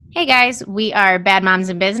Hey guys, we are Bad Moms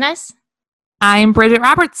in Business, I'm Bridget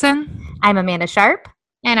Robertson. I'm Amanda Sharp.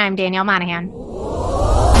 and I'm Danielle Monahan.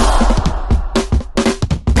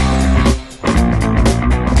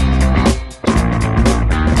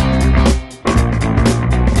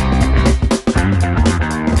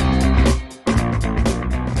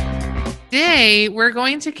 Today, we're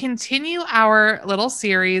going to continue our little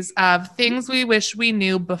series of things we wish we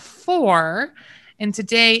knew before. And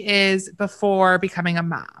today is before becoming a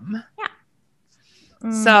mom. Yeah.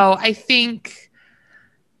 So I think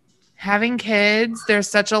having kids, there's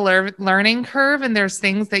such a learning curve, and there's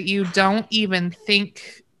things that you don't even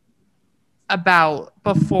think about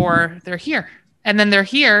before they're here. And then they're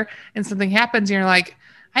here and something happens and you're like,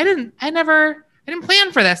 I didn't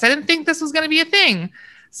plan for this. I didn't think this was going to be a thing.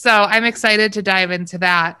 So I'm excited to dive into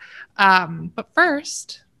that. But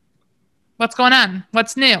first, what's going on?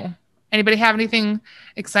 What's new? Anybody have anything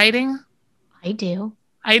exciting? I do.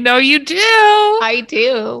 I know you do. I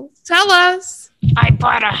do. Tell us. I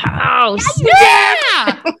bought a house.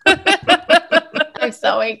 Yeah. I'm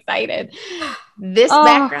so excited. This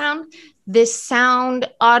background, this sound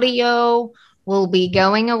audio will be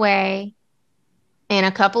going away in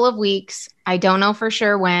a couple of weeks. I don't know for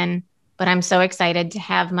sure when, but I'm so excited to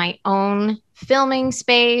have my own filming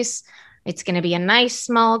space. It's going to be a nice,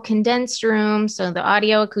 small, condensed room. So the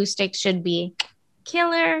audio acoustics should be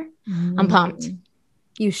killer. I'm pumped.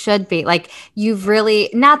 You should be. Like, you've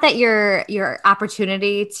really, not that your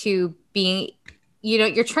opportunity to be,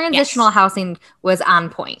 your transitional housing was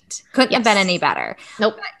on point. Couldn't have been any better.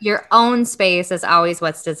 Nope. But your own space is always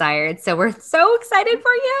what's desired. So we're so excited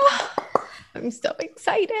for you. I'm so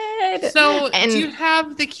excited. So do you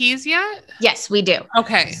have the keys yet? Yes, we do.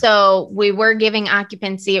 Okay. So we were giving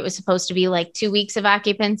occupancy. It was supposed to be like 2 weeks of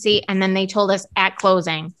occupancy. And then they told us at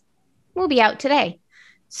closing, we'll be out today.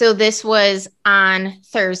 So this was on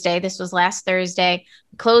Thursday. This was last Thursday.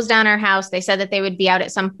 We closed down our house. They said that they would be out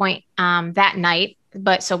at some point that night.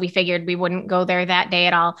 But so we figured we wouldn't go there that day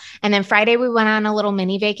at all. And then Friday, we went on a little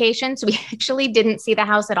mini vacation. So we actually didn't see the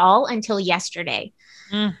house at all until yesterday.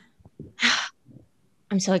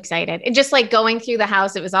 I'm so excited. And just like going through the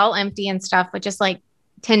house, it was all empty and stuff, but just like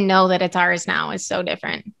to know that it's ours now is so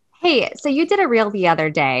different. Hey, so you did a reel the other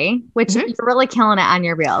day, which you're really killing it on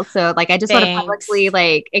your reel. So like, I just want to publicly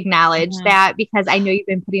like acknowledge that, because I know you've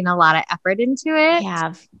been putting a lot of effort into it.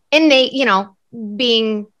 Yeah. And they,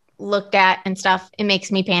 being looked at and stuff, it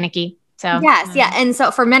makes me panicky. So yes. Yeah. And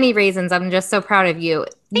so for many reasons, I'm just so proud of you.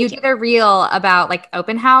 You did a reel about like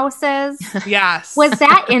open houses. Yes. Was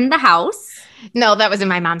that in the house? No, that was in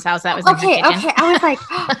my mom's house. That was in her kitchen. Okay. I was like,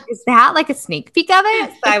 is that like a sneak peek of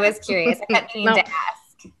it? So I was curious. I kept meaning to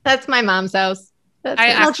ask. That's my mom's house. I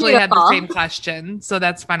actually had the same question, so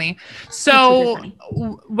that's funny. So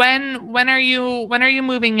when are you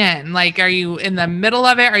moving in? Like, are you in the middle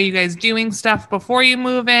of it? Are you guys doing stuff before you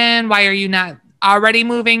move in? Why are you not already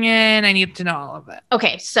moving in? I need to know all of it.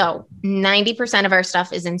 Okay, so 90% of our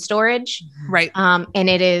stuff is in storage, right? And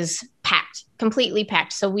it is packed, completely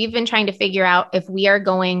packed. So we've been trying to figure out if we are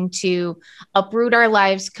going to uproot our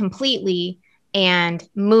lives completely and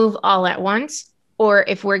move all at once, or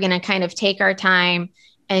if we're going to kind of take our time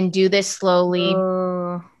and do this slowly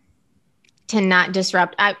to not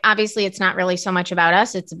disrupt. Obviously, it's not really so much about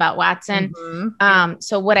us. It's about Watson.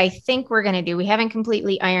 So what I think we're going to do, we haven't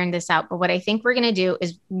completely ironed this out, but what I think we're going to do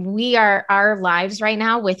is our lives right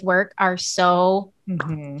now with work are so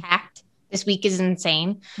packed. This week is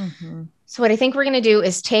insane. So what I think we're going to do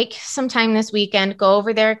is take some time this weekend, go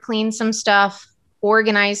over there, clean some stuff,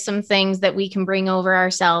 organize some things that we can bring over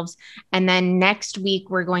ourselves. And then next week,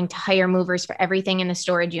 we're going to hire movers for everything in the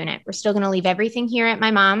storage unit. We're still going to leave everything here at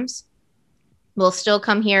my mom's. We'll still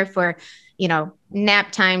come here for,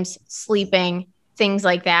 nap times, sleeping, things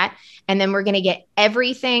like that. And then we're going to get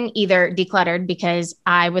everything either decluttered, because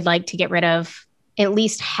I would like to get rid of at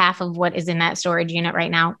least half of what is in that storage unit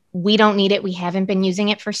right now. We don't need it. We haven't been using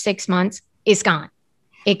it for 6 months. It's gone.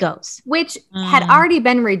 It goes. Which had already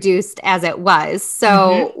been reduced as it was.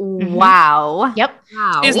 So, wow. Yep.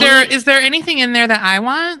 Wow. Is there anything in there that I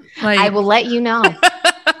want? Like, I will let you know.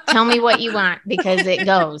 Tell me what you want, because it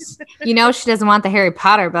goes. She doesn't want the Harry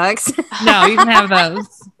Potter books. No, you can have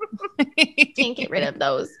those. Can't get rid of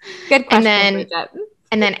those. Good question.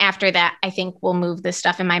 And then after that, I think we'll move the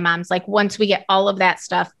stuff in my mom's. Like, once we get all of that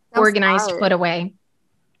stuff organized, put away,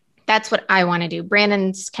 that's what I want to do.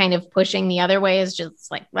 Brandon's kind of pushing the other way, is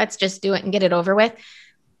just like, let's just do it and get it over with.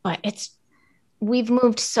 But we've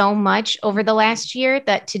moved so much over the last year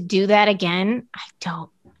that to do that again,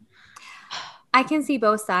 I can see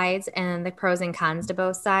both sides and the pros and cons to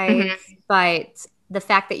both sides, but the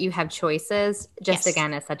fact that you have choices just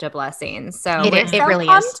again is such a blessing. So it really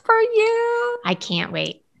is for you. I can't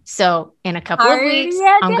wait. So in a couple of weeks,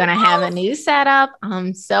 I'm going to have a new setup.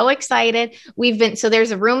 I'm so excited. So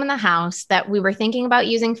there's a room in the house that we were thinking about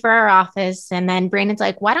using for our office. And then Brandon's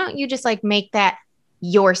like, why don't you just like make that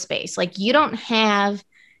your space? Like you don't have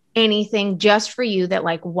anything just for you that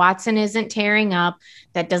like Watson isn't tearing up,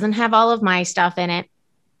 that doesn't have all of my stuff in it.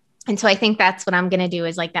 And so I think that's what I'm going to do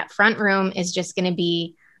is like that front room is just going to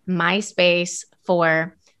be my space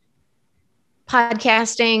for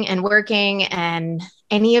podcasting and working and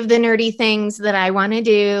any of the nerdy things that I want to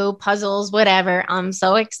do, puzzles, whatever. I'm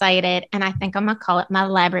so excited. And I think I'm going to call it my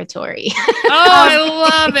laboratory. Oh, I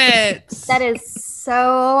love it. That is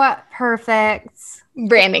so perfect.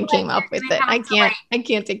 Brandon came up with it. I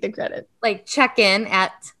can't take the credit. Like check in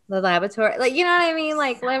at the laboratory. Like, you know what I mean?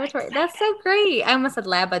 Like so laboratory. Excited. That's so great. I almost said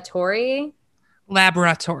laboratory.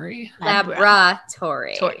 Laboratory.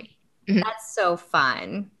 Mm-hmm. That's so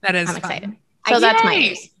fun. That is I'm fun. excited. So that's my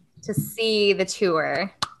news. To see the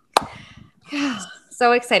tour.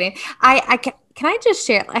 So exciting. Can I just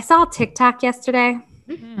share? I saw a TikTok yesterday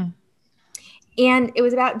and it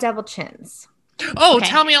was about double chins. Oh, okay.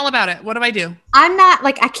 Tell me all about it. What do I do? I'm not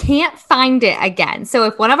like, I can't find it again. So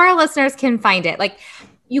if one of our listeners can find it, like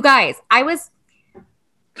you guys, I was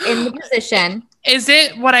in the position. Is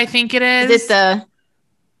it what I think it is? Is it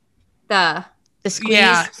the squeeze?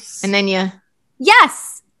 Yes. And then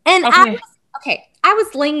yes. And I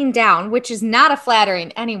was laying down, which is not a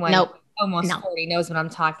flattering anyone. Nope. Almost 40 knows what I'm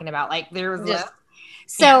talking about. Like there was just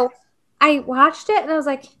so I watched it and I was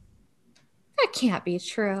like, that can't be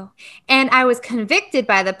true. And I was convicted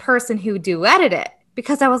by the person who duetted it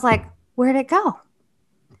because I was like, where'd it go?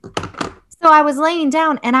 So I was laying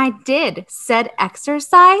down and I did said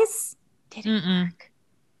exercise. Did it work?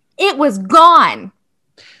 It was gone.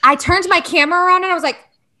 I turned my camera around and I was like,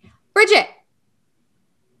 Bridget.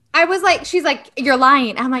 I was like, she's like, you're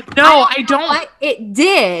lying. I'm like, no, I don't. What? It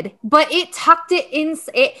did, but it tucked it in.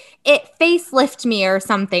 It facelift me or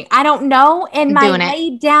something. I don't know. And my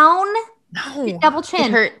lay down, double chin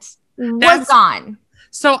it hurts. Was gone.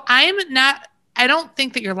 So I don't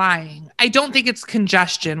think that you're lying. I don't think it's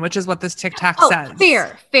congestion, which is what this TikTok says.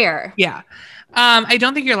 Fair. Yeah. I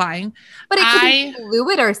don't think you're lying. But it could be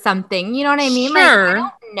fluid or something. You know what I mean? Sure. Like, I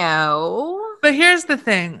don't know. But here's the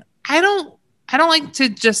thing. I don't like to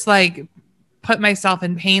just like put myself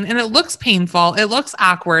in pain, and it looks painful. It looks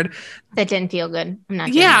awkward. That didn't feel good. I'm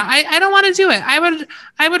not. Yeah, I don't want to do it.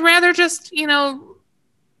 I would rather just,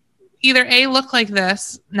 either A, look like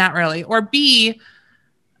this, not really, or B,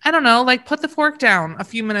 I don't know, like put the fork down a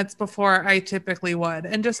few minutes before I typically would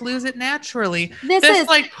and just lose it naturally. This is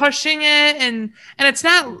like pushing it and it's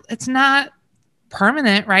not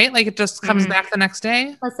permanent, right? Like it just comes back the next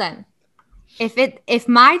day. Listen. If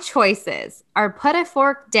my choices are put a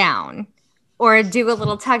fork down or do a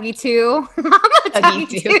little tuggy too, I'm gonna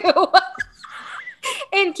tuggy too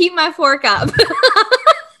and keep my fork up.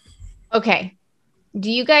 Okay.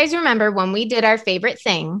 Do you guys remember when we did our favorite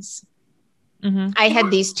things? Mm-hmm. I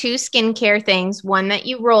had these 2 skincare things, one that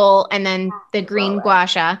you roll and then the green gua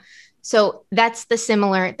sha. So that's the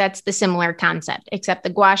similar concept, except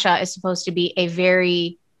the gua sha is supposed to be a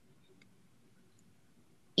very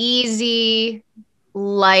easy,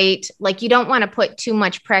 light, like you don't want to put too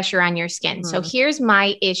much pressure on your skin. So here's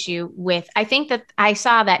my issue with, I think that I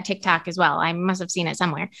saw that TikTok as well. I must have seen it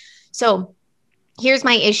somewhere. So here's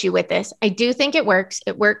my issue with this. I do think it works.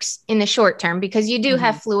 It works in the short term because you do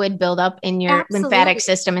have fluid buildup in your lymphatic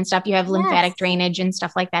system and stuff. You have lymphatic drainage and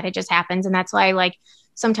stuff like that. It just happens. And that's why like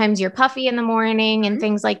sometimes you're puffy in the morning and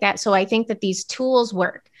things like that. So I think that these tools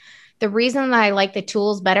work. The reason that I like the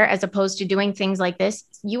tools better as opposed to doing things like this,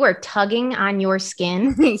 you are tugging on your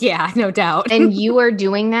skin. Yeah, no doubt. And you are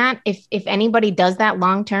doing that. If anybody does that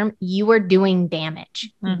long term, you are doing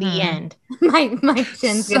damage. The end. My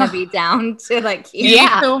chin's gonna be down to like here.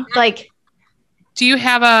 Yeah. Like, do you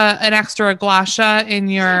have an extra gua sha in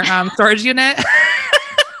your storage unit?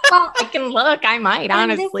 Well, I can look. I might,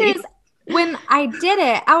 honestly. When I did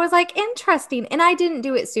it, I was like, interesting. And I didn't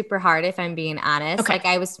do it super hard, if I'm being honest. Okay. Like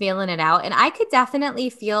I was feeling it out. And I could definitely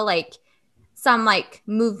feel like some like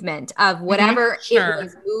movement of whatever it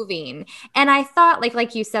was moving. And I thought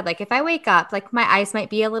like you said, like if I wake up, like my eyes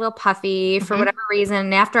might be a little puffy for whatever reason.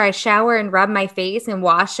 And after I shower and rub my face and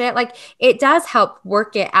wash it, like it does help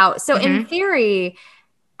work it out. So in theory,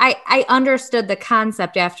 I understood the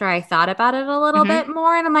concept after I thought about it a little bit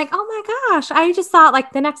more. And I'm like, oh my gosh, I just thought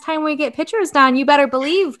like the next time we get pictures done, you better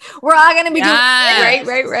believe we're all going to be doing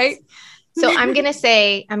it. Right. So I'm going to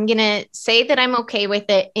say that I'm okay with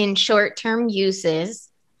it in short-term uses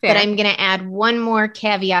Fair. But I'm going to add one more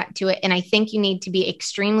caveat to it. And I think you need to be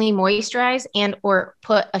extremely moisturized and or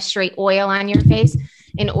put a straight oil on your face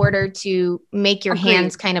in order to make your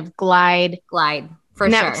hands kind of glide. For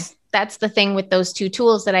sure. That's the thing with those two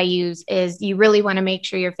tools that I use is you really want to make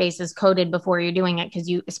sure your face is coated before you're doing it. Cause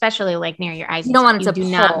you, especially like near your eyes, you don't want it to do pull.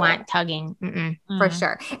 not want tugging. For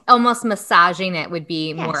sure. Almost massaging it would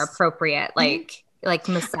be more appropriate. Like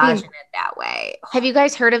massaging it that way. Have you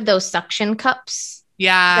guys heard of those suction cups?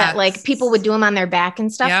 Yeah. That like people would do them on their back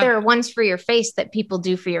and stuff. Yep. There are ones for your face that people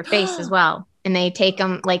do for your face as well. And they take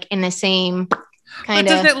them like in the same kind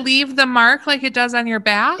of. But does it leave the mark like it does on your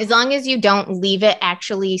back? As long as you don't leave it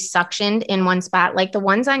actually suctioned in one spot. Like the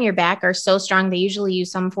ones on your back are so strong. They usually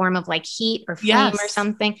use some form of like heat or flame or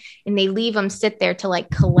something. And they leave them sit there to like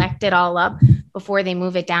collect it all up before they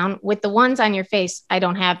move it down. With the ones on your face, I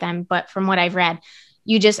don't have them. But from what I've read,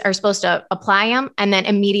 you just are supposed to apply them and then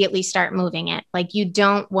immediately start moving it. Like you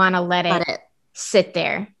don't want to let it sit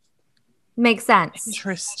there. Makes sense.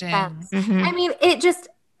 Interesting. Mm-hmm. I mean, it just,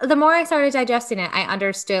 the more I started digesting it, I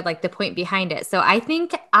understood like the point behind it. So I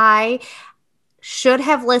think I should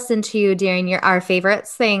have listened to you during our favorite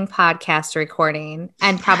thing podcast recording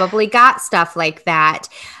and probably got stuff like that.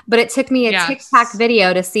 But it took me a TikTok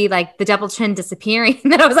video to see like the double chin disappearing.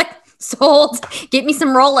 And then I was like, sold, get me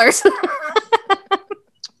some rollers.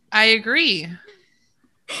 I agree.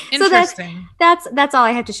 Interesting. So that's all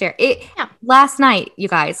I have to share. Last night, you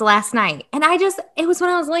guys, and it was when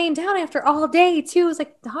I was laying down after all day too. I was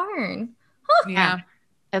like, darn. Huh. Yeah.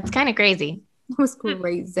 That's kind of crazy. It was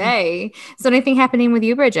crazy. So anything happening with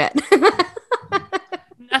you, Bridget?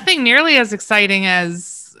 Nothing nearly as exciting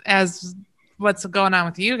as what's going on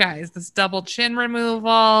with you guys. This double chin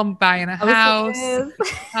removal, buying a house.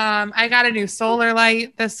 I got a new solar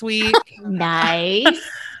light this week. Nice.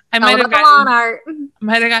 I might have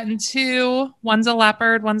gotten two. One's a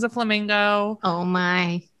leopard, one's a flamingo. Oh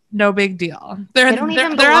my. No big deal. They don't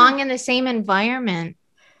even belong in the same environment.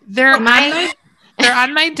 They're on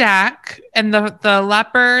my deck, and the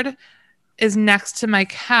leopard is next to my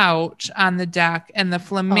couch on the deck, and the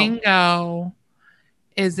flamingo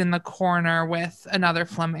is in the corner with another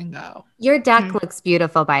flamingo. Your deck looks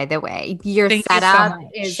beautiful, by the way. Your setup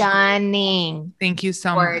is stunning. Thank you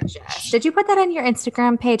so much. Did you put that on your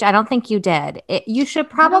Instagram page? I don't think you did. You should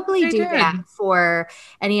probably do that for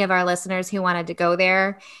any of our listeners who wanted to go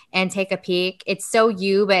there and take a peek. It's so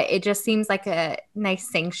you, but it just seems like a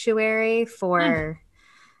nice sanctuary for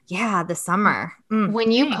the summer.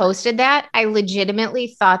 When you posted that, I legitimately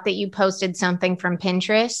thought that you posted something from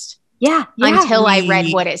Pinterest. Yeah. Until I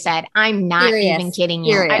read what it said. I'm not even kidding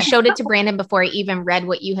you. I showed it to Brandon before I even read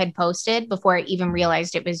what you had posted, before I even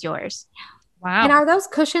realized it was yours. Wow. And are those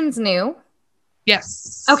cushions new?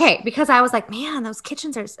 Yes. Okay, because I was like, man, those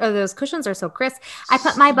cushions are so crisp. I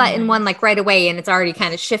put my butt in one like right away and it's already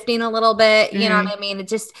kind of shifting a little bit. You know what I mean?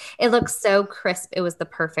 It looks so crisp. It was the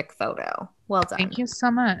perfect photo. Well done. Thank you so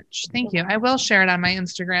much. Thank you. I will share it on my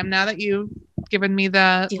Instagram now that you've given me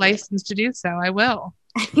the license to do so. I will.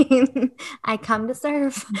 I come to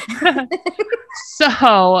serve.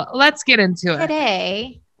 So let's get into it.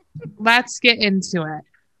 Today. Let's get into it.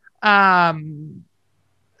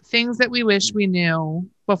 Things that we wish we knew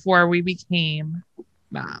before we became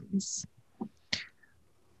moms.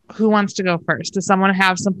 Who wants to go first? Does someone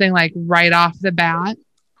have something like right off the bat?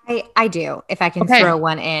 I do, if I can throw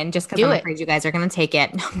one in, just because I'm afraid you guys are going to take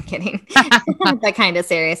it. No, I'm kidding. That kind of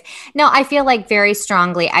serious. No, I feel like very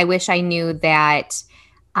strongly, I wish I knew that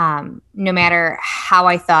no matter how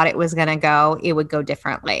I thought it was going to go, it would go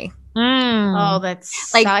differently. Oh,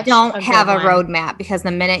 that's like, don't have a roadmap, because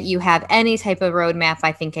the minute you have any type of roadmap,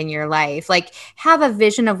 I think in your life, like have a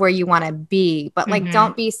vision of where you want to be, but like,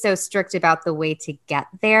 don't be so strict about the way to get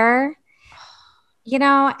there. You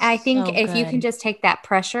know, I think if you can just take that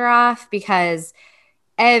pressure off, because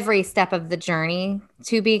every step of the journey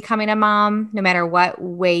to becoming a mom, no matter what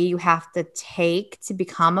way you have to take to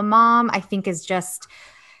become a mom, I think is just,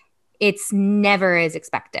 it's never as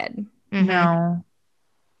expected. No.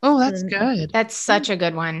 Oh, that's good. That's such a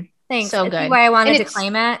good one. Thanks. So good. That's why I wanted to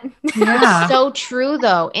claim it. Yeah. So true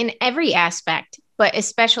though, in every aspect, but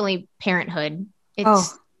especially parenthood.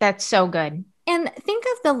 That's so good. And think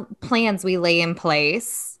of the plans we lay in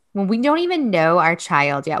place when we don't even know our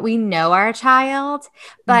child yet. We know our child,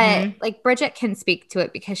 but like Bridget can speak to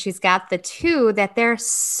it because she's got the two that they're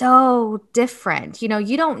so different. You know,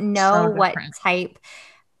 you don't know what type.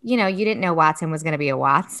 You know, you didn't know Watson was going to be a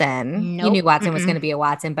Watson. Nope. You knew Watson was going to be a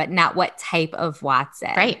Watson, but not what type of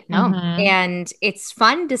Watson. Right. No. And it's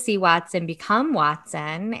fun to see Watson become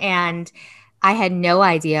Watson. And I had no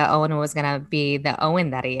idea Owen was going to be the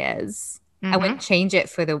Owen that he is. I wouldn't change it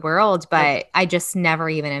for the world, but I just never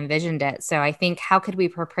even envisioned it. So I think, how could we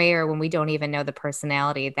prepare when we don't even know the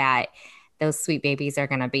personality that those sweet babies are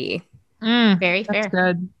going to be? Very fair.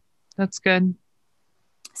 Good. That's good.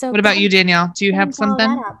 So what about you, Danielle? Do you have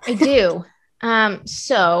something? I do.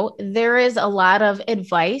 So there is a lot of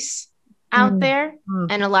advice out there,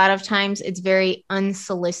 and a lot of times it's very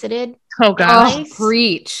unsolicited. Oh gosh.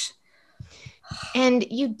 Preach. And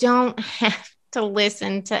you don't have to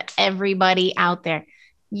listen to everybody out there.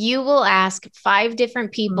 You will ask 5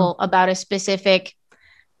 different people about a specific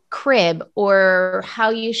crib, or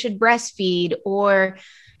how you should breastfeed, or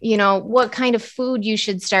what kind of food you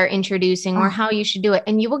should start introducing, or how you should do it.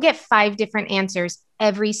 And you will get 5 different answers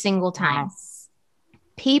every single time. Yes.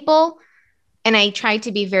 People, and I try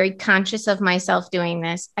to be very conscious of myself doing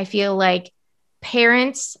this, I feel like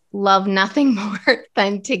parents love nothing more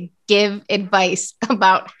than to give advice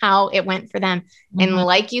about how it went for them. And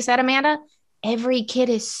like you said, Amanda, every kid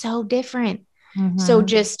is so different. So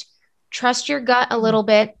just trust your gut a little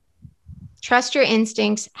bit. Trust your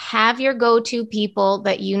instincts. Have your go-to people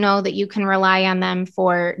that you know that you can rely on them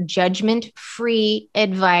for judgment-free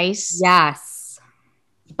advice. Yes.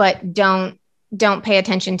 But don't pay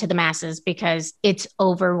attention to the masses, because it's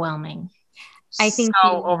overwhelming. I think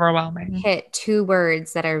so overwhelming. Hit 2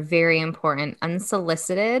 words that are very important: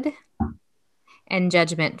 unsolicited and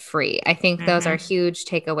judgment-free. I think those are huge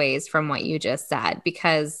takeaways from what you just said,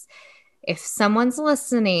 because if someone's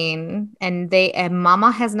listening and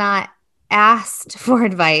mama has not asked for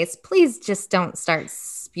advice, please just don't start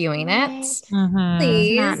spewing it.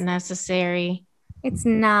 Please. It's not necessary. It's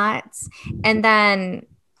not. And then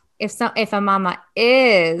if a mama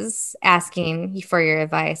is asking for your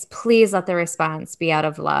advice, please let the response be out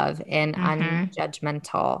of love in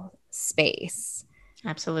unjudgmental space.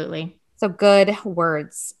 Absolutely. So good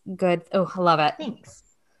words. Good. Oh, I love it. Thanks.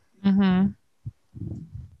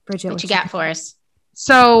 Bridget, what you got for us?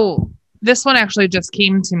 So this one actually just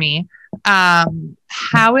came to me.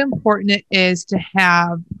 How important it is to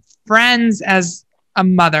have friends as a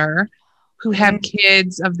mother who have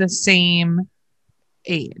kids of the same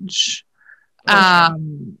age.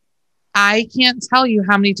 I can't tell you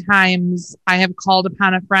how many times I have called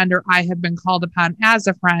upon a friend, or I have been called upon as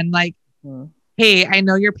a friend, like, hey, I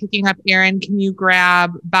know you're picking up Aaron. Can you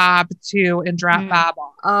grab Bob too and drop Bob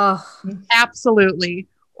off? Oh, absolutely.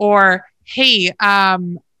 Or, hey,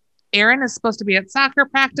 Aaron is supposed to be at soccer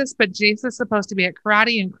practice, but Jace is supposed to be at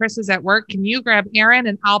karate and Chris is at work. Can you grab Aaron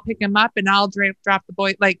and I'll pick him up and I'll drop the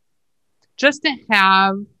boy? Like, just to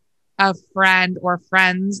have a friend or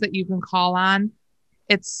friends that you can call on,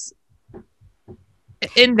 it's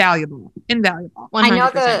invaluable. 100%. I know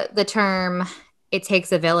the term "it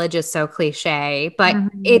takes a village" is so cliche, but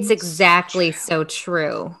it's exactly so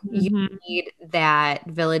true. You need that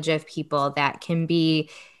village of people that can be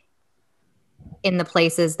in the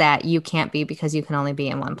places that you can't be, because you can only be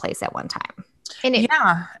in one place at one time.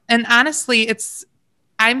 And honestly,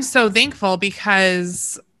 I'm so thankful,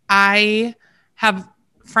 because I have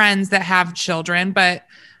friends that have children, but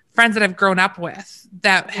friends that I've grown up with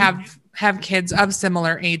that have kids of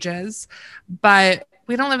similar ages, but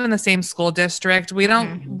we don't live in the same school district.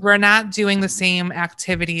 We're not doing the same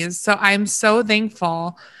activities. So I'm so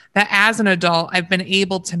thankful that as an adult, I've been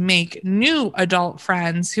able to make new adult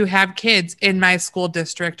friends who have kids in my school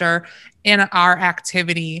district or in our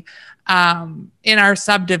activity, in our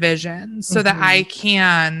subdivision, so that I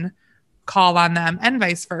can call on them and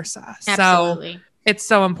vice versa. Absolutely. So it's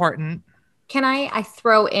so important. Can I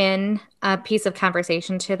throw in a piece of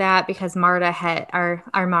conversation to that? Because Marta had our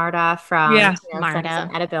Marta from Marta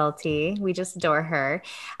Edibility. We just adore her.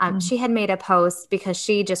 She had made a post, because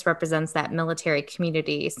she just represents that military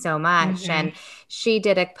community so much. And she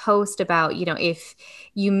did a post about, if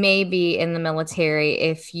you may be in the military,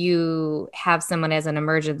 if you have someone as an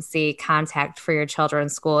emergency contact for your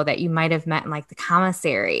children's school that you might have met in like the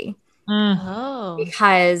commissary.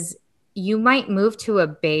 Because you might move to a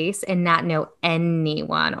base and not know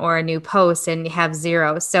anyone, or a new post and have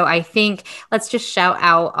 0. So I think let's just shout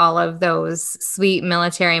out all of those sweet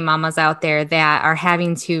military mamas out there that are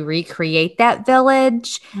having to recreate that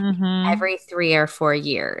village every 3 or 4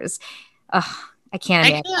 years. I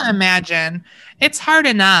can't imagine. It's hard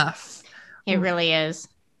enough. It really is.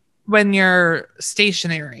 When you're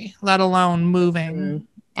stationary, let alone moving.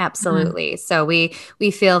 Absolutely. So we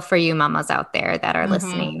feel for you mamas out there that are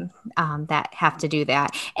listening, that have to do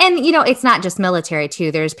that. And, it's not just military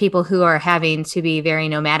too. There's people who are having to be very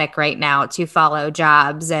nomadic right now to follow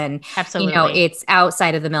jobs, and, absolutely, it's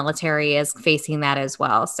outside of the military is facing that as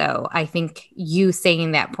well. So I think you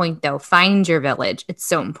saying that point though, find your village. It's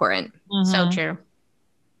so important. So true.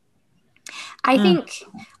 I think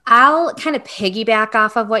I'll kind of piggyback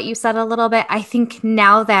off of what you said a little bit. I think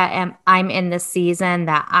now that I'm in the season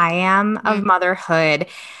that I am of motherhood,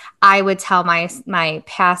 I would tell my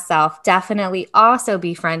past self, definitely also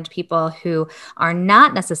befriend people who are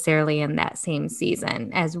not necessarily in that same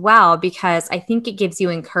season as well, because I think it gives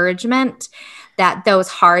you encouragement that those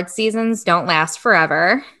hard seasons don't last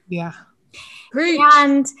forever. Yeah.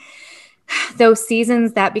 And those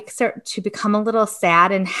seasons that start to become a little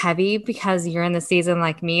sad and heavy because you're in the season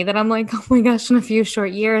like me, that I'm like, oh my gosh, in a few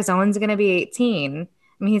short years, Owen's going to be 18.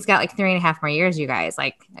 I mean, he's got like 3.5 more years, you guys.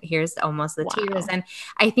 Like, here's almost the 2 years. And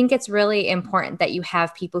I think it's really important that you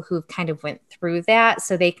have people who've kind of went through that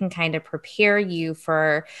so they can kind of prepare you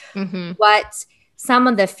for what some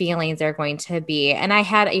of the feelings are going to be. And I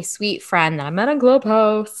had a sweet friend that I met on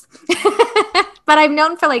Clubhouse, but I've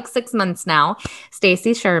known for like 6 months now,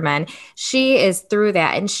 Stacy Sherman. She is through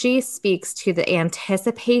that, and she speaks to the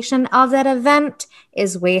anticipation of that event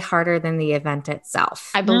is way harder than the event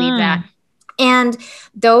itself. I believe that. And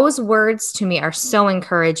those words to me are so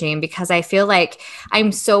encouraging, because I feel like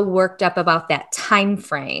I'm so worked up about that time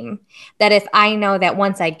frame that if I know that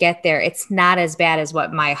once I get there, it's not as bad as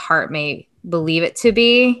what my heart may believe it to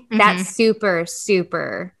be, that's super,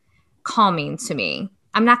 super calming to me.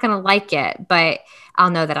 I'm not going to like it, but I'll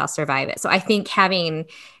know that I'll survive it. So I think having,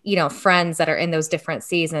 friends that are in those different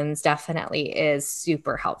seasons definitely is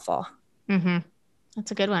super helpful.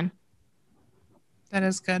 That's a good one. That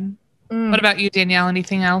is good. What about you, Danielle?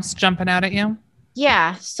 Anything else jumping out at you?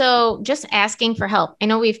 Yeah. So just asking for help. I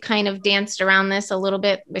know we've kind of danced around this a little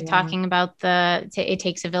bit with talking about it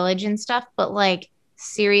takes a village and stuff, but like,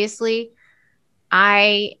 seriously,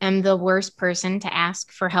 I am the worst person to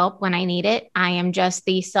ask for help when I need it. I am just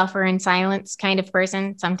the suffer in silence kind of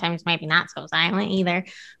person. Sometimes maybe not so silent either,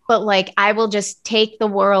 but like, I will just take the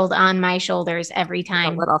world on my shoulders every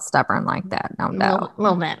time. A little stubborn like that, no doubt. A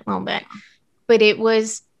little bit. But it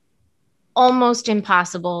was almost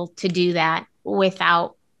impossible to do that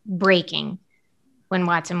without breaking when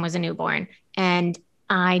Watson was a newborn. And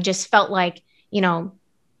I just felt like,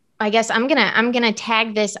 I guess I'm gonna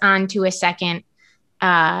tag this onto a second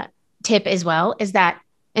tip as well, is that,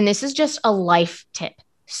 and this is just a life tip,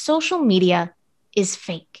 social media is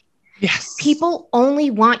fake. Yes. People only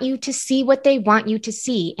want you to see what they want you to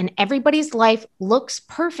see, and everybody's life looks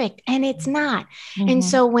perfect, and it's not. And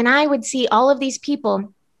so when I would see all of these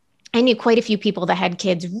people, I knew quite a few people that had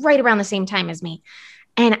kids right around the same time as me.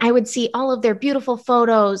 And I would see all of their beautiful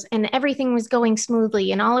photos and everything was going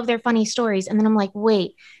smoothly and all of their funny stories. And then I'm like,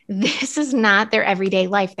 wait, this is not their everyday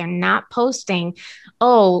life. They're not posting,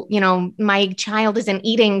 oh, my child isn't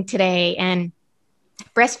eating today and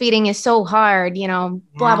breastfeeding is so hard,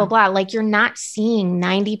 blah, blah, blah. Like, you're not seeing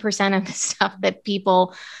 90% of the stuff that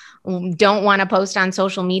people don't want to post on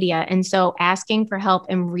social media. And so asking for help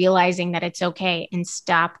and realizing that it's okay, and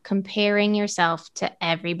stop comparing yourself to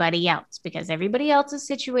everybody else, because everybody else's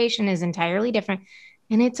situation is entirely different.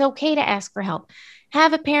 And it's okay to ask for help.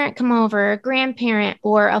 Have a parent come over, a grandparent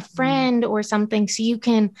or a friend or something, so you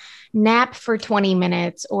can nap for 20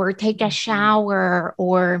 minutes or take a shower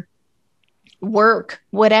or work,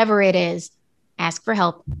 whatever it is. Ask for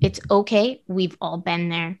help. It's okay. We've all been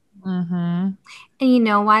there. And you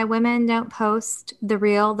know why women don't post the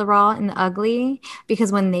real, the raw, and the ugly?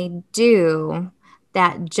 Because when they do,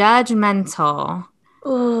 that judgmental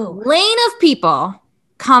lane of people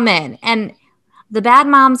come in, and the bad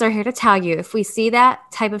moms are here to tell you, if we see that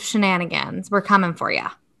type of shenanigans, we're coming for you.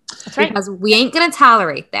 That's right. Because we ain't going to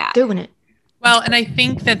tolerate that. Doing it. Well, and I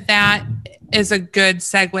think that is a good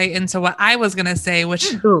segue into what I was going to say,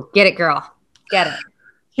 which... Ooh, get it, girl. Get it.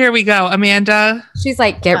 Here we go, Amanda. She's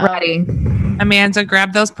like, get ready. Amanda,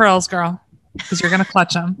 grab those pearls, girl, because you're going to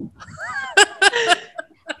clutch them.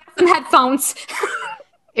 Some headphones.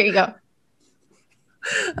 Here you go.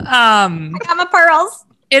 I got my pearls.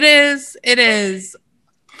 It is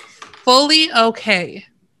fully okay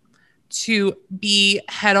to be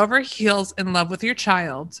head over heels in love with your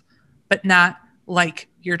child, but not like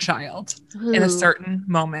your child in a certain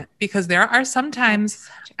moment, because there are some times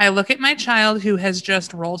I look at my child who has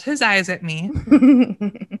just rolled his eyes at me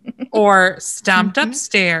or stomped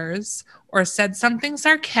upstairs or said something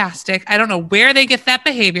sarcastic. I don't know where they get that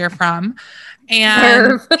behavior from.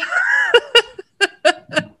 And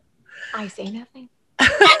I say nothing.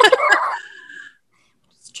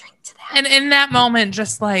 Just drink to that. And in that moment,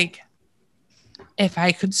 just like, if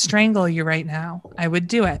I could strangle you right now, I would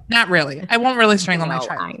do it. Not really. I won't really strangle my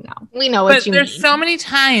child. I know. We know what But you there's mean. so many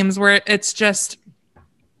times where it's just,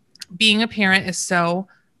 being a parent is so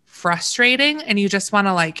frustrating, and you just want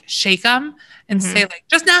to like shake them and say like,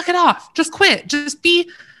 just knock it off. Just quit. Just be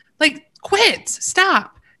like, quit,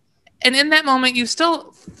 stop. And in that moment, you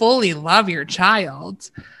still fully love your child,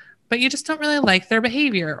 but you just don't really like their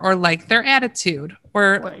behavior or like their attitude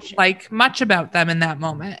or like much about them in that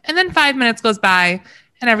moment. And then 5 minutes goes by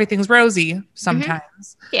and everything's rosy sometimes.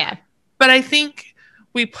 Mm-hmm. Yeah. But I think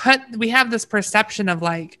we have this perception of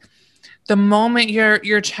like, the moment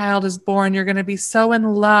your child is born, you're going to be so in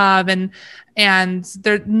love and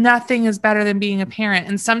there nothing is better than being a parent.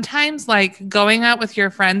 And sometimes like going out with your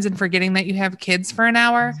friends and forgetting that you have kids for an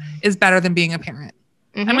hour is better than being a parent.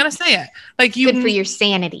 Mm-hmm. I'm going to say it. Like good for your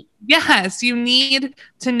sanity. Yes, you need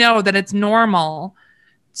to know that it's normal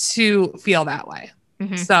to feel that way.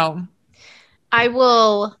 Mm-hmm. So I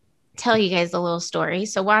will tell you guys a little story.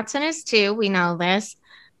 So Watson is 2. We know this.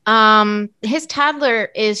 His toddler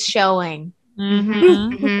is showing. Mm-hmm,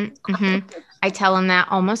 mm-hmm, mm-hmm. I tell him that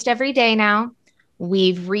almost every day now.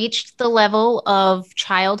 We've reached the level of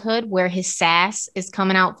childhood where his sass is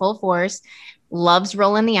coming out full force, loves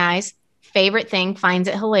rolling the eyes, favorite thing, finds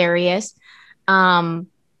it hilarious,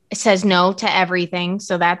 says no to everything.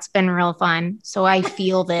 So that's been real fun. So I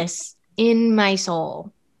feel this in my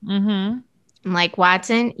soul. Mm-hmm. I'm like,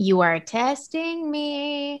 Watson, you are testing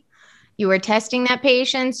me. You were testing that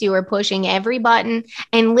patience. You were pushing every button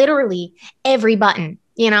and literally every button,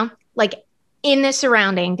 like in the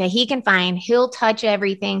surrounding that he can find. He'll touch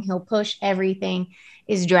everything. He'll push everything.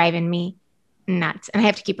 Is driving me nuts. And I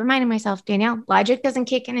have to keep reminding myself, Danielle, logic doesn't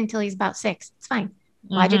kick in until he's about 6. It's fine.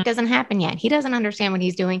 Mm-hmm. Logic doesn't happen yet. He doesn't understand what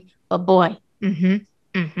he's doing, but boy. Mm-hmm.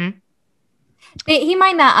 Mm-hmm. He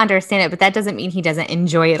might not understand it, but that doesn't mean he doesn't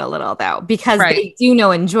enjoy it a little though, because they do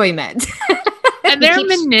know enjoyment. And they're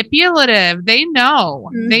manipulative. They know.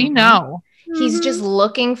 Mm-hmm. They know. He's just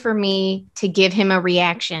looking for me to give him a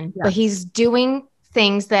reaction, but he's doing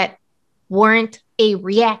things that weren't a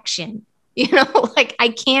reaction. Like I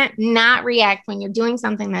can't not react when you're doing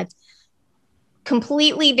something that's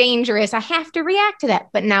completely dangerous. I have to react to that.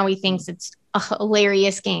 But now he thinks it's a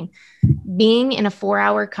hilarious game. Being in a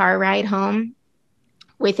 4-hour car ride home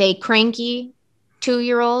with a cranky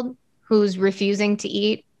 2-year-old who's refusing to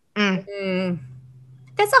eat.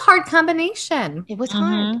 That's a hard combination. It was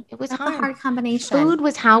hard. It was a hard combination. Food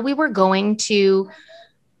was how we were going to.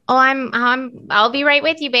 Oh, I'll be right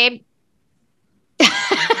with you, babe.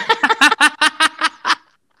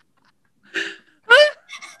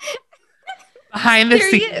 Behind the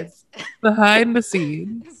scenes. Behind the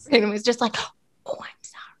scenes. And it was just like, oh, I'm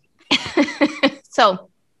sorry. So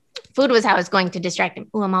food was how I was going to distract him.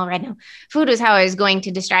 Oh, I'm all red now. Food was how I was going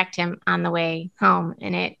to distract him on the way home.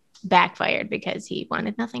 And it backfired because he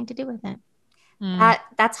wanted nothing to do with it.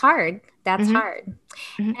 That's hard. That's hard.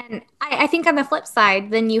 Mm-hmm. And I think on the flip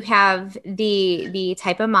side, then you have the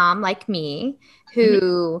type of mom like me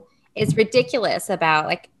who is ridiculous about,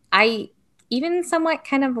 like, I even somewhat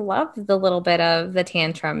kind of love the little bit of the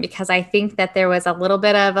tantrum, because I think that there was a little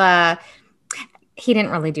bit of he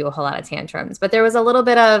didn't really do a whole lot of tantrums, but there was a little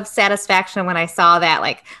bit of satisfaction when I saw that,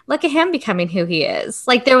 like, look at him becoming who he is.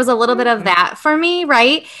 Like, there was a little bit of that for me,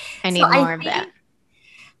 right? I need more of that.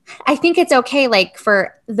 I think it's okay. Like,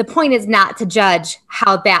 the point is not to judge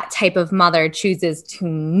how that type of mother chooses to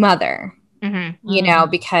mother,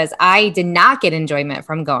 because I did not get enjoyment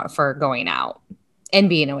from going out and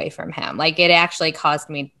being away from him. Like, it actually caused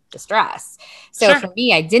me distress. So for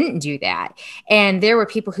me, I didn't do that. And there were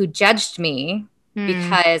people who judged me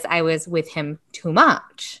because I was with him too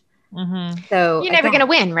much. Mm-hmm. So you're never going to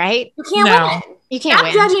win, right? You can't win. You can't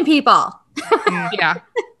win. Judging people. Yeah.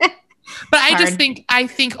 But I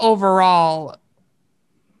think overall,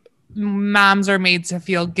 moms are made to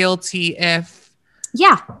feel guilty if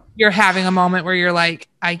you're having a moment where you're like,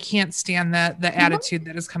 I can't stand the attitude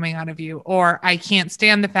that is coming out of you, or I can't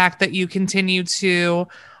stand the fact that you continue to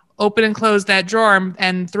open and close that drawer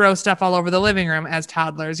and throw stuff all over the living room as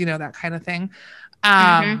toddlers, that kind of thing.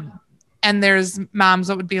 And there's moms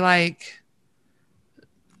that would be like,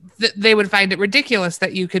 they would find it ridiculous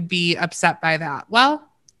that you could be upset by that. Well,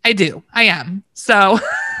 I do. I am. So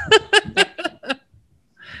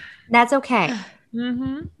that's okay.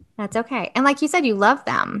 Mm-hmm. That's okay. And like you said, you love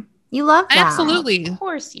them. You love them. Absolutely. Of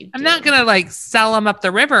course you do. I'm not going to like sell them up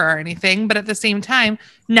the river or anything, but at the same time,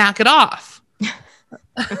 knock it off.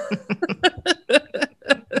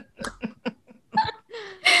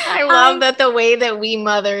 I love that the way that we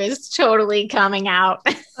mother is totally coming out.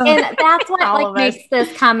 And that's what makes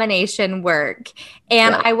this combination work.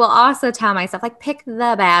 And I will also tell myself, like, pick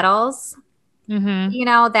the battles you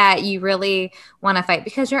know, that you really want to fight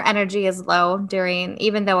because your energy is low during,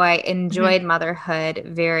 even though I enjoyed motherhood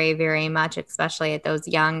very, very much, especially at those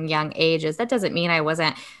young ages. That doesn't mean I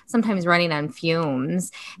wasn't sometimes running on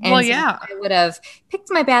fumes. And Well, yeah. I would have picked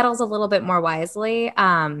my battles a little bit more wisely.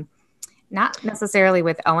 Not necessarily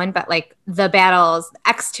with Owen, but like the battles,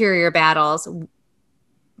 exterior battles,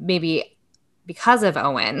 maybe because of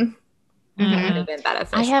Owen. Would have been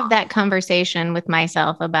beneficial. I have that conversation with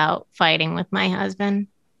myself about fighting with my husband.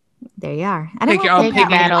 There you are. I Pick didn't your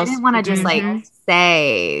battles. I didn't want to just like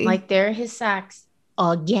say like they're his socks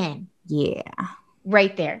again. Yeah.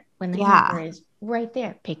 Right there. When the hammer is right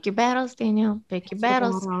there. Pick your battles, Danielle. Pick your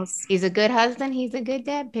battles. He's a good husband. He's a good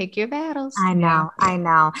dad. Pick your battles. I know.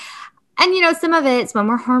 And, you know, some of it's when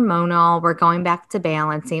we're hormonal, we're going back to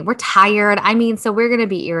balancing. We're tired. I mean, so we're going to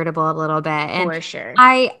be irritable a little bit. And for sure.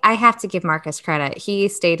 I have to give Marcus credit. He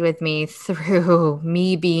stayed with me through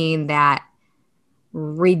me being that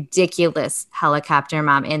ridiculous helicopter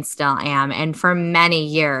mom and still am. And for many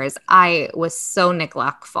years, I was so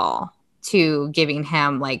neglectful to giving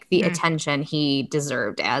him like the attention he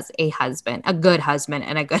deserved as a husband, a good husband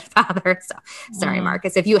and a good father. So sorry,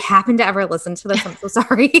 Marcus, if you happen to ever listen to this, I'm so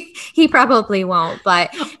sorry. He probably won't,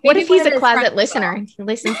 but what if he's a closet listener? He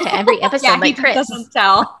listens to every episode like Chris. Doesn't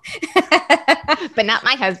tell. But not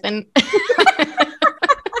my husband.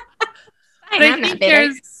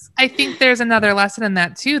 I think there's another lesson in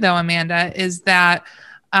that too, though, Amanda, is that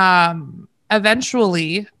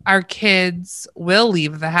eventually our kids will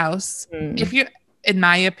leave the house. If you, in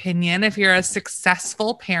my opinion, if you're a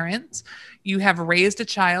successful parent, you have raised a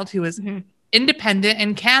child who is independent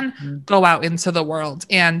and can go out into the world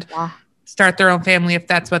and start their own family if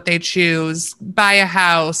that's what they choose, buy a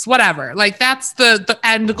house, whatever. Like that's the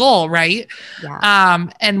end goal, right? Yeah.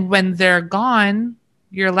 And when they're gone,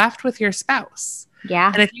 you're left with your spouse.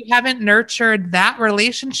 Yeah. And if you haven't nurtured that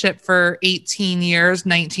relationship for 18 years,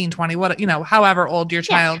 19, 20, what, you know, however old your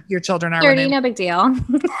children are. 30, no big deal.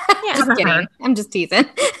 Just kidding. I'm just teasing.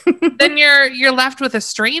 Then you're left with a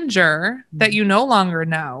stranger that you no longer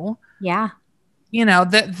know. Yeah. You know,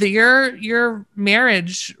 that your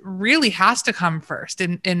marriage really has to come first,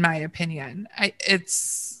 in my opinion.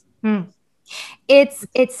 It's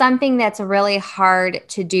something that's really hard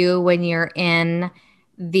to do when you're in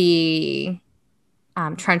the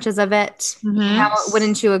trenches of it. How,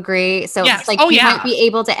 wouldn't you agree? So it's like you might be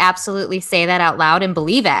able to absolutely say that out loud and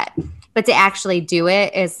believe it, but to actually do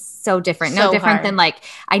it is so different. No different hard than like,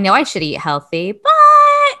 I know I should eat healthy, but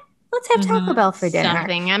let's have Taco Bell for dinner.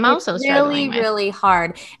 Something I'm also struggling with. Really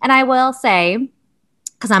hard. And I will say,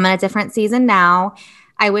 because I'm in a different season now,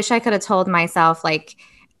 I wish I could have told myself like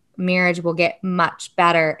marriage will get much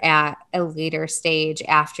better at a later stage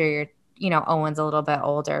after you're, you know, Owen's a little bit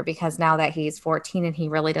older, because now that he's 14 and he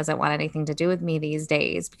really doesn't want anything to do with me these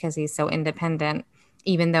days because he's so independent,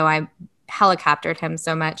 even though I helicoptered him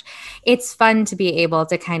so much, it's fun to be able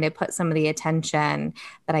to kind of put some of the attention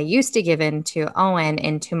that I used to give into Owen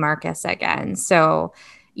into Marcus again. So,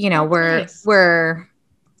 you know, we're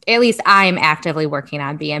at least I'm actively working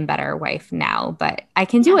on being a better wife now, but I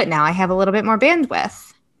can do it now. I have a little bit more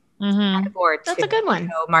bandwidth. That's a good one.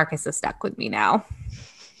 So Marcus is stuck with me now.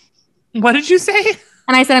 What did you say?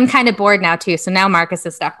 And I said, I'm kind of bored now too. So now Marcus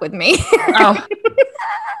is stuck with me. Oh.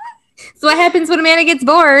 So what happens when Amanda gets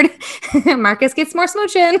bored? Marcus gets more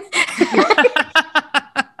smooching.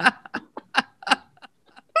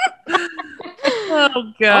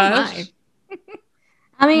 Oh gosh. Oh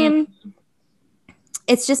I mean,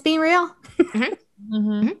 it's just being real.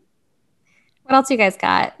 What else you guys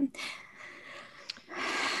got?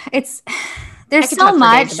 There's so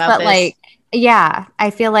much, but like, yeah,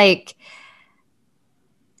 I feel like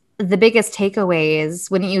the biggest takeaway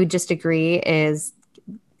is, wouldn't you just agree, is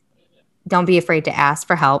don't be afraid to ask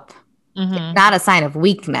for help. It's not a sign of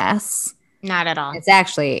weakness. Not at all. It's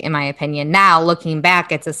actually, in my opinion, now looking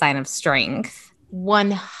back, it's a sign of strength.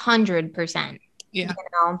 100%. Yeah.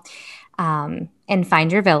 You know? And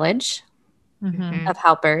find your village of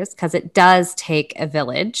helpers, because it does take a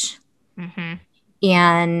village.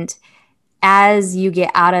 And as you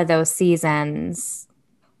get out of those seasons,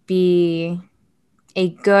 be a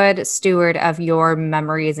good steward of your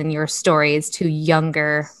memories and your stories to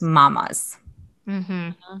younger mamas.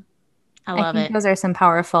 I love it. Those are some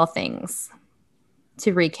powerful things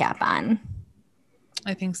to recap on.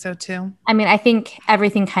 I think so too. I mean, I think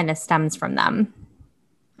everything kind of stems from them.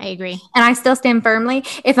 I agree. And I still stand firmly.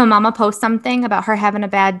 If a mama posts something about her having a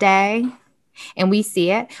bad day and we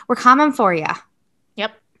see it, we're coming for you.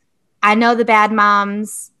 Yep. I know the bad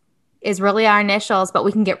moms is really our initials, but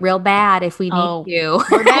we can get real bad if we need to.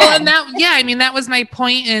 Well, and that was my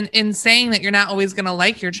point in saying that you're not always going to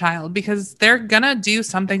like your child, because they're going to do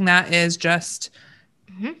something that is just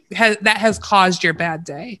that has caused your bad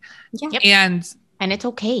day. Yeah. Yep. And it's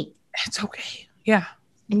okay. It's okay. Yeah.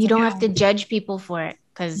 And you don't have to judge people for it,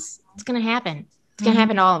 because it's going to happen. It's going to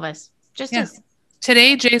happen to all of us.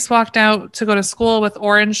 Today, Jace walked out to go to school with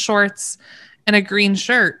orange shorts and a green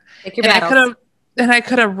shirt. And I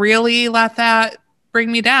could have really let that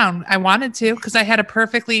bring me down. I wanted to, because I had a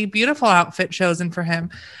perfectly beautiful outfit chosen for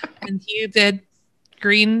him. And he did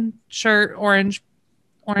green shirt, orange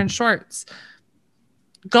shorts.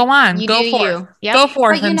 Go on. Go for it. Yep. Go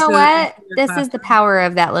for it. But you know what? This is the power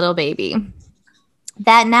of that little baby.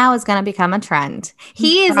 That now is going to become a trend.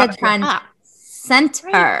 He is a trend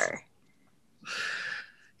center.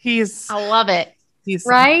 I love it. He's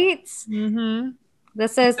right. Mm-hmm.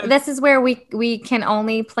 This is where we can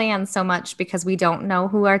only plan so much, because we don't know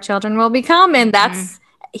who our children will become, and that's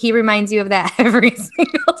he reminds you of that every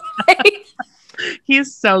single day.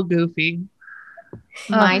 He's so goofy.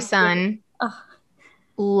 My son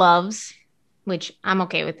loves, which I'm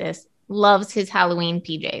okay with this, loves his Halloween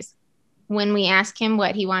PJs. When we ask him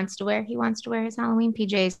what he wants to wear, he wants to wear his Halloween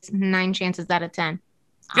PJs 9 chances out of 10.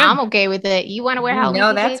 Good. I'm okay with it. You want to wear Halloween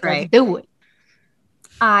PJs? That's right. Let's do it.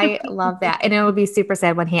 I love that. And it will be super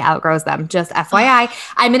sad when he outgrows them. Just FYI,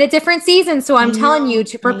 I'm in a different season. So I'm telling you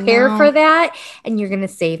to prepare for that. And you're going to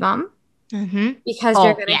save them because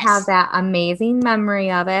you're going to have that amazing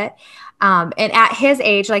memory of it. And at his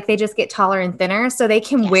age, like, they just get taller and thinner, so they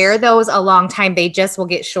can wear those a long time. They just will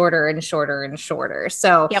get shorter and shorter and shorter.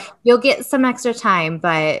 So you'll get some extra time,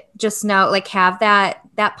 but just know, like, have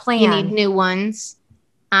that plan. You need new ones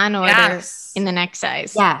on order in the next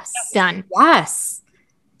size. Yes. Done. Yes.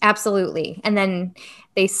 Absolutely. And then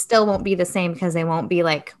they still won't be the same, because they won't be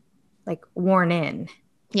like worn in.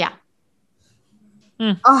 Yeah.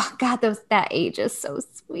 Oh God, that age is so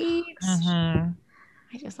sweet. Mm-hmm.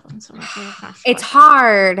 I just love them so much. It's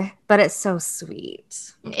hard, but it's so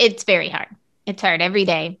sweet. It's very hard. It's hard every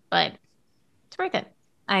day, but it's worth it.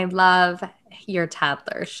 I love your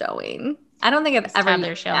toddler showing. I don't think I've ever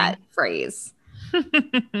used that phrase.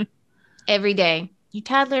 Every day. Your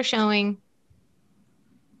toddler showing.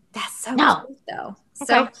 That's so cute, though.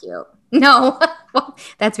 So cute. No, well,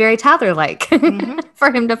 that's very toddler-like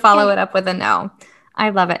for him to follow it up with a no. I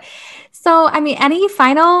love it. So, I mean, any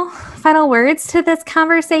final words to this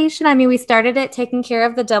conversation? I mean, we started it taking care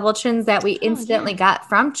of the double chins that we instantly got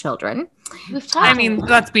from children. I mean,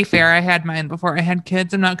 let's be fair. I had mine before I had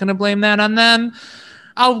kids. I'm not going to blame that on them.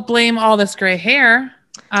 I'll blame all this gray hair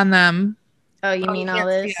on them. Oh, you mean all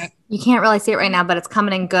this? You can't really see it right now, but it's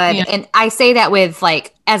coming in good. Yeah. And I say that with,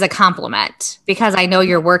 like, as a compliment, because I know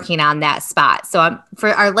you're working on that spot. So for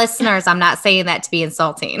our listeners, I'm not saying that to be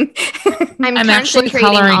insulting. I'm concentrating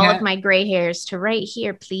all of my gray hairs to right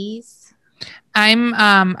here, please.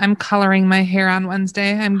 I'm coloring my hair on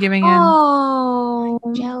Wednesday. I'm giving in. Oh,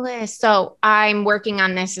 jealous. So I'm working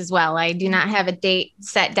on this as well. I do not have a date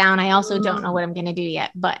set down. I also don't know what I'm going to do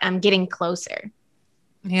yet, but I'm getting closer.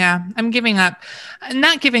 Yeah, I'm giving up.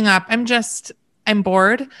 Not giving up. I'm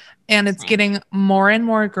bored, and it's getting more and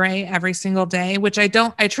more gray every single day, which I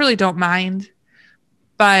truly don't mind,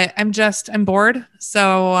 but I'm bored.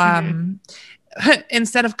 So,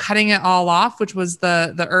 instead of cutting it all off, which was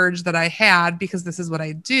the urge that I had, because this is what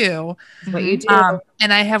I do. What you do.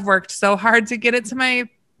 And I have worked so hard to get it to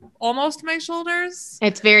almost my shoulders.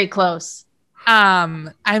 It's very close.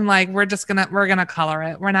 I'm like, we're gonna color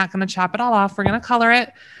it. We're not gonna chop it all off. We're gonna color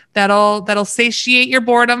it. That'll satiate your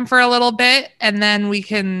boredom for a little bit, and then we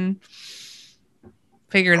can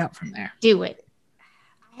figure it out from there. Do it.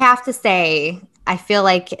 I have to say, I feel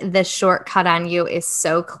like the shortcut on you is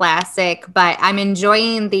so classic, but I'm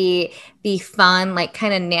enjoying the fun, like,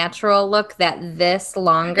 kind of natural look that this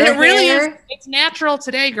longer It really hair. is. It's natural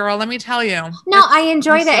today, girl. Let me tell you. No, I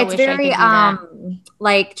enjoy that. It's very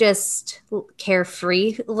like, just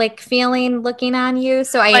carefree, like, feeling looking on you.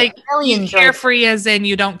 So I really enjoy carefree as in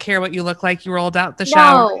you don't care what you look like. You rolled out the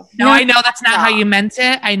shower. No, I know that's not how you meant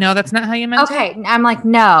it. Okay, I'm like,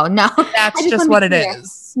 no. That's just what it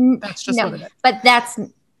is. That's just what it is. But that's,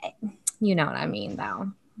 you know what I mean,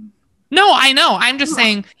 though. No, I know. I'm just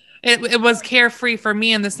saying it was carefree for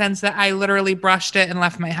me in the sense that I literally brushed it and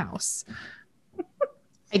left my house.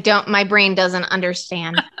 My brain doesn't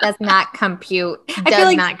understand. Does not compute.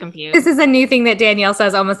 Does not compute. This is a new thing that Danielle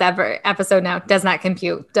says almost every episode now. Does not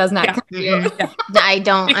compute. Does not compute. Mm-hmm. I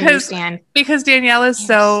don't understand. Because Danielle is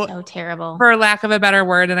so terrible. For lack of a better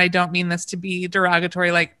word, and I don't mean this to be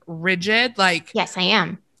derogatory, like rigid. Like, yes, I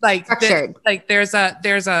am. like structured. Like there's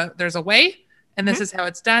a way, and this is how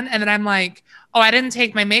it's done. And then I'm like, oh, I didn't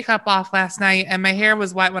take my makeup off last night, and my hair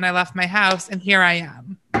was wet when I left my house, and here I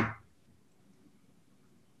am.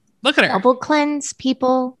 Look at her. Double cleanse,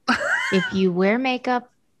 people. If you wear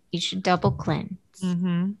makeup, you should double cleanse.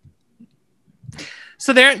 Mm-hmm.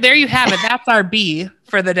 So there you have it. That's our B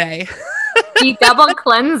for the day. Be double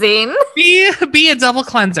cleansing. Be a double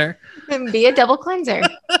cleanser. Be a double cleanser.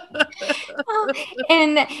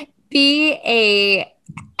 And be a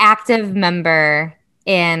active member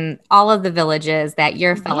in all of the villages that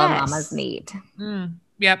your fellow mamas need.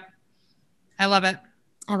 Yep. I love it.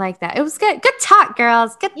 I like that. It was good. Good talk,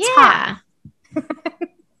 girls. Good talk.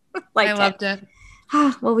 I loved it.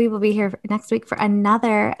 Well, we will be here next week for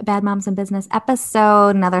another Bad Moms in Business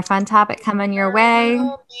episode. Another fun topic coming your way.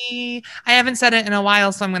 I haven't said it in a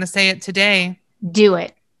while, so I'm going to say it today. Do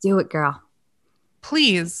it. Do it, girl.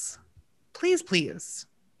 Please, please, please.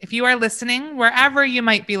 If you are listening, wherever you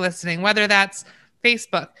might be listening, whether that's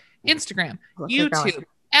Facebook, Instagram, YouTube,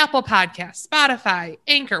 Apple Podcasts, Spotify,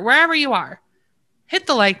 Anchor, wherever you are, hit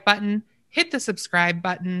the like button, hit the subscribe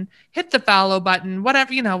button, hit the follow button,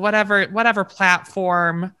 whatever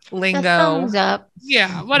platform lingo. The thumbs up.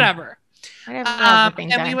 Yeah, whatever.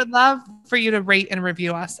 And we would love for you to rate and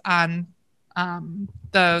review us on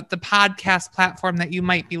the podcast platform that you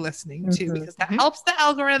might be listening to, because that helps the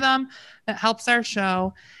algorithm, that helps our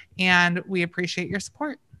show, and we appreciate your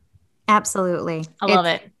support. Absolutely. I love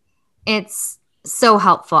it. It's so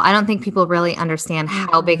helpful. I don't think people really understand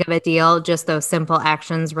how big of a deal just those simple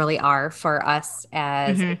actions really are for us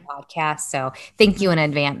as a podcast. So thank you in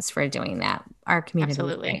advance for doing that. Our community.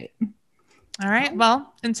 Absolutely. All right.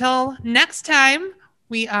 Well, until next time,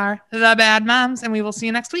 we are the Bad Moms, and we will see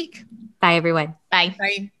you next week. Bye, everyone. Bye.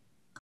 Bye.